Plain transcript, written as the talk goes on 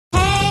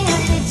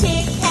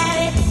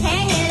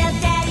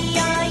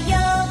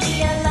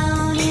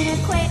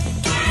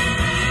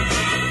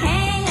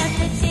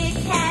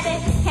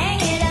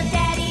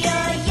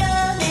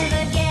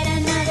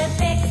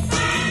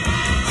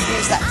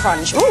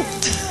crunch. Ooh.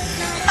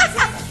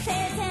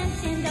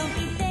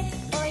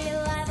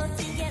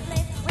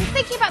 When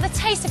thinking about the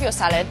taste of your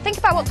salad, think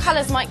about what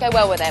colours might go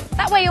well with it.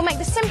 That way you'll make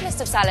the simplest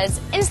of salads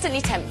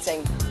instantly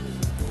tempting.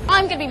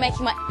 I'm going to be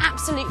making my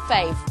absolute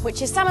fave,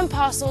 which is salmon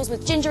parcels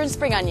with ginger and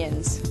spring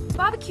onions.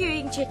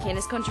 Barbecuing chicken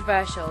is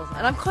controversial,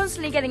 and I'm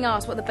constantly getting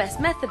asked what the best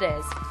method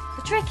is.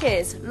 The trick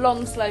is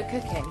long, slow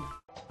cooking.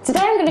 Today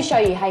I'm going to show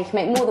you how you can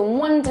make more than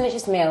one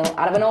delicious meal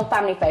out of an old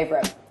family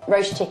favourite,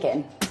 roast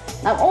chicken.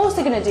 I'm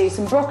also going to do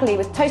some broccoli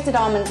with toasted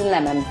almonds and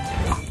lemon.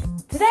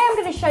 Today I'm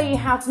going to show you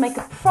how to make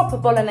a proper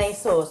bolognese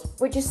sauce,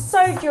 which is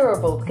so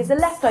durable because the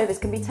leftovers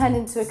can be turned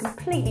into a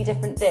completely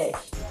different dish.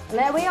 And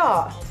there we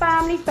are,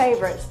 family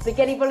favourite,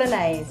 spaghetti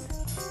bolognese.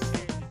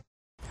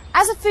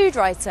 As a food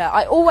writer,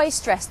 I always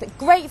stress that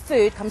great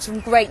food comes from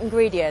great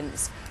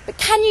ingredients. But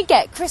can you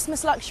get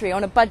Christmas luxury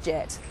on a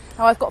budget?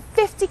 Now I've got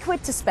 50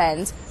 quid to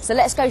spend, so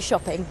let's go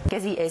shopping.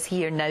 Gizzi is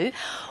here now.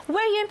 Were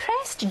you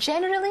impressed,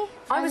 generally?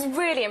 I was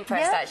really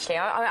impressed, actually.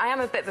 I am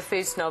a bit of a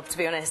food snob, to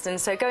be honest,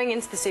 and so going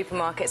into the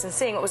supermarkets and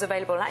seeing what was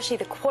available, and actually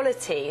the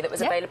quality that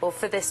was available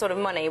for this sort of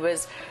money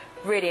was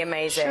really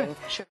amazing.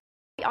 Sure.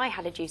 I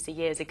had a juicer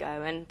years ago,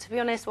 and to be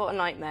honest, what a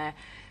nightmare.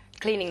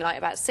 Cleaning like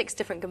about 6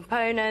 different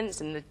components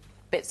and the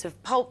bits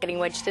of pulp getting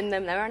wedged in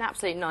them, they were an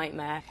absolute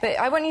nightmare. But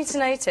I want you to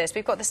notice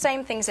we've got the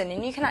same things in,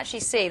 and you can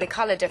actually see the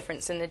colour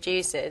difference in the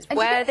juices. And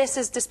where this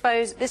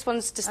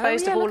one's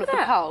disposed of all of the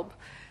pulp,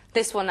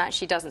 this one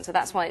actually doesn't, so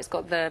that's why it's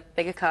got the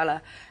bigger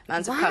colour,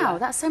 amounts of colour. Wow,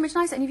 that's so much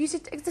nicer, and you've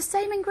used it's the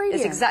same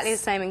ingredients. It's exactly the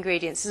same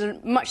ingredients.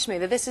 It's much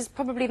smoother. This is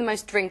probably the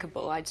most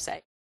drinkable, I'd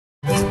say.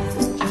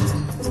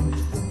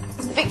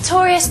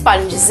 Victoria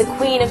Sponge is the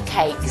queen of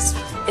cakes.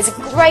 It's a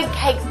great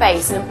cake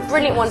base and a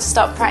brilliant one to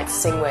start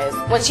practicing with.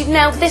 Once you've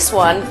nailed this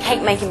one,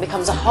 cake making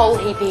becomes a whole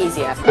heap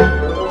easier.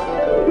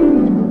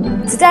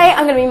 Today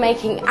I'm going to be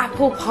making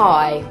apple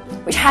pie,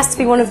 which has to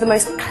be one of the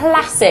most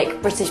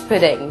classic British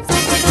puddings.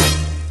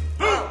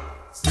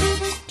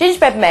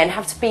 Gingerbread men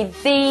have to be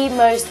the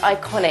most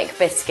iconic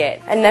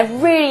biscuit, and they're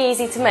really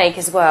easy to make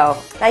as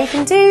well. Now you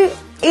can do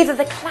either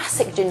the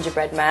classic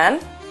gingerbread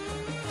man,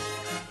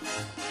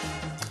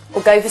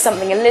 or go for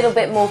something a little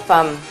bit more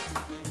fun.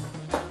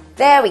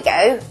 There we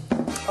go,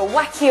 a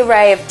wacky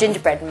array of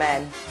gingerbread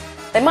men.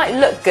 They might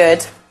look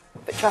good,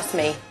 but trust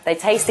me, they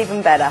taste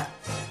even better.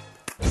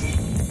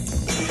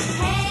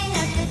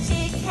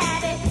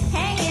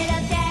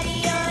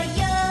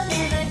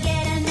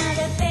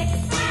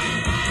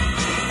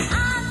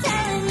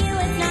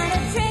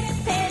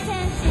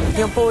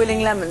 You're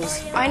boiling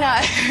lemons. I know.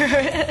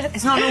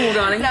 It's not normal,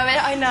 darling. No,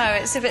 I know,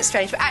 it's a bit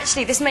strange, but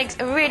actually this makes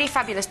a really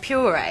fabulous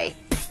puree.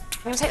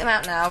 I'm going to take them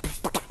out now.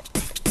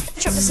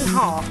 Chop this in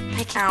half,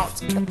 take out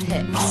the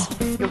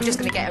pips. You're just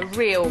going to get a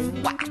real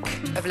whack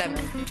of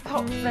lemon.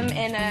 Pop them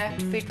in a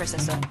food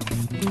processor.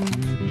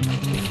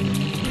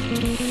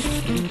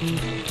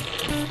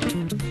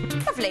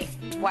 Lovely.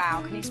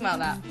 Wow, can you smell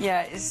that?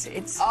 Yeah, it's...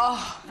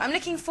 Oh, I'm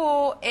looking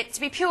for it to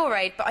be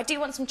pureed, but I do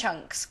want some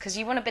chunks, because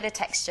you want a bit of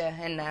texture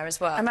in there as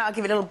well. I might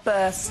give it a little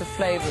burst of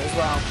flavour as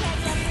well.